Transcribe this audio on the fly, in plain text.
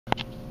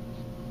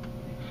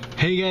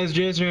Hey guys,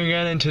 Jason here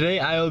again, and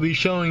today I will be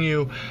showing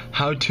you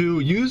how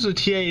to use the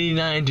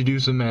TI-89 to do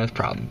some math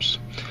problems.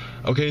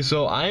 Okay,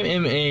 so I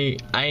am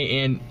in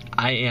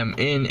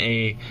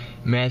a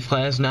math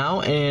class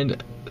now,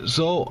 and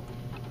so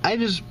I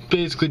just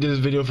basically did this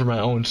video for my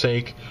own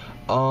sake.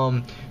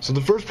 So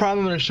the first problem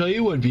I'm going to show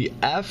you would be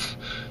f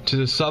to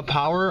the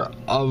subpower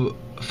of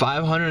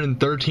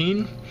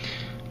 513,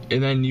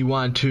 and then you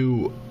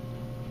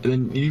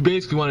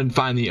basically want to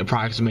find the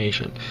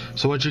approximation.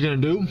 So what you're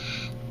going to do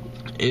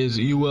is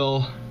you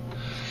will,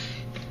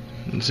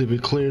 let's see if we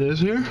clear this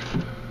here.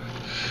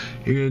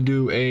 You're going to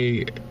do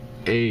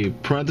a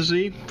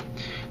parenthesis,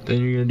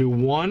 then you're going to do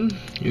 1,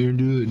 you're going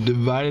to do the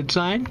divided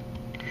sign,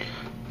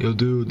 you'll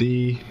do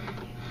the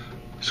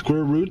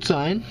square root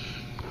sign,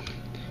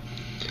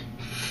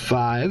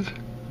 5,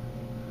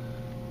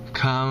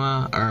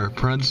 comma, or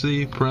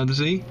parenthesis,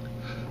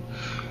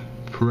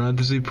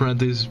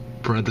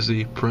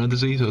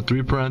 so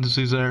 3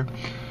 parentheses there,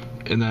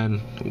 and then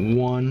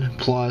 1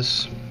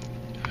 plus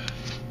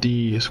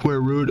the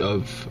square root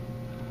of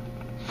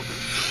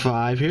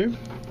 5 here.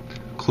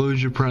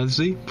 Close your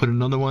parenthesis, put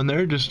another one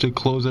there just to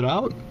close it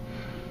out,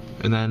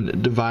 and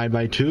then divide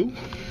by 2.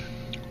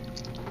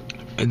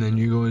 And then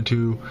you're going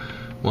to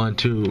want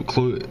to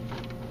close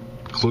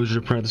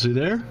your parenthesis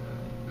there.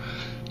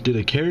 Do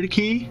the caret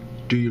key,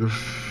 do your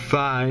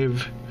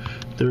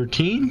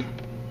 513,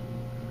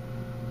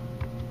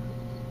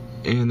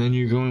 and then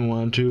you're going to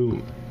want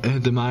to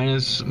hit the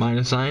minus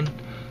sign,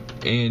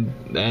 and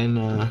then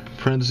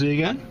parenthesis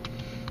again,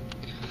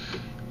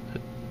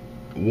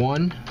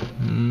 1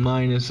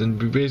 minus,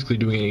 and we're basically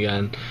doing it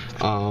again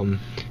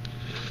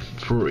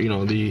for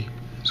the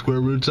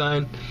square root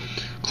sign.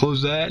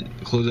 Close that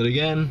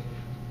again,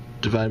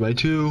 divide by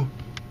 2,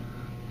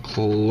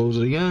 close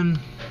it again,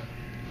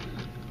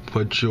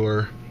 put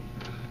your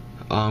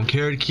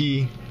caret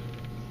key,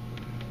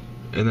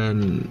 and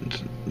then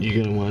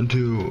you're gonna want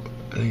to,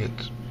 I think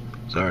it's,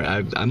 sorry,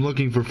 I'm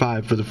looking for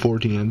 5 for the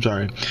 14, I'm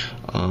sorry.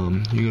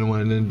 You're gonna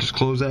want to then just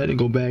close that and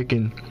go back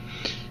and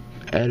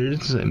edit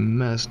it since I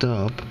messed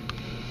up.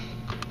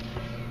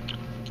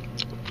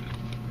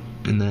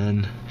 And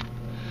then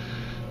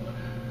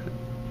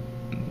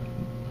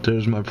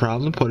there's my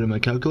problem. Put it in my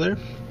calculator.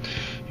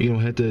 You're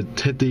gonna hit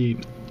the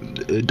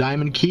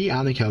diamond key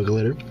on the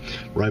calculator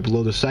right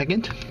below the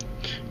second,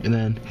 and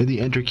then hit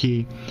the enter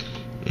key,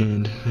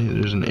 and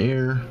there's an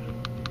error.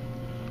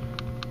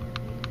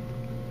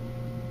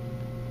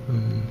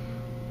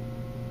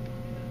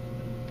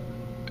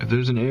 If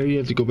there's an error, you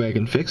have to go back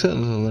and fix it. So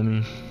let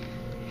me.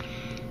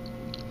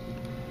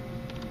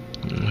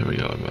 Here we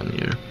go. I'm on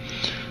the error.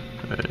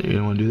 Alright, you're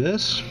gonna want to do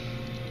this.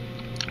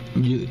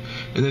 In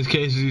this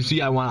case, as you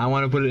see, I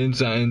want to put it in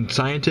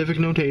scientific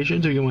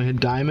notation. So you're gonna hit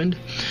diamond,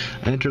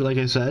 enter like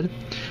I said,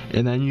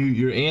 and then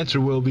your answer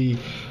will be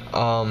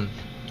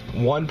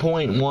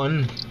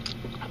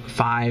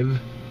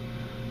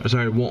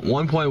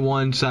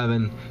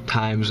 1.17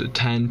 times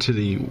 10 to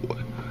the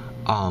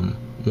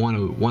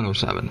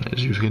 107,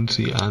 as you can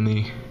see on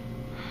the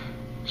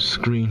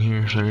screen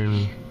here.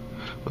 Sorry,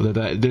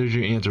 there's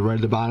your answer right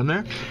at the bottom there.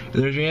 And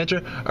there's your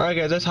answer. All right,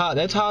 guys,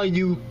 that's how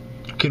you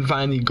can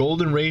find the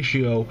golden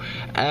ratio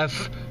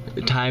f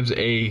times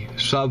a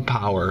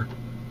subpower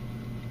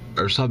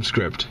or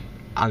subscript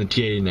on the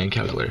TI-89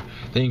 calculator.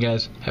 Thank you,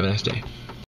 guys. Have a nice day.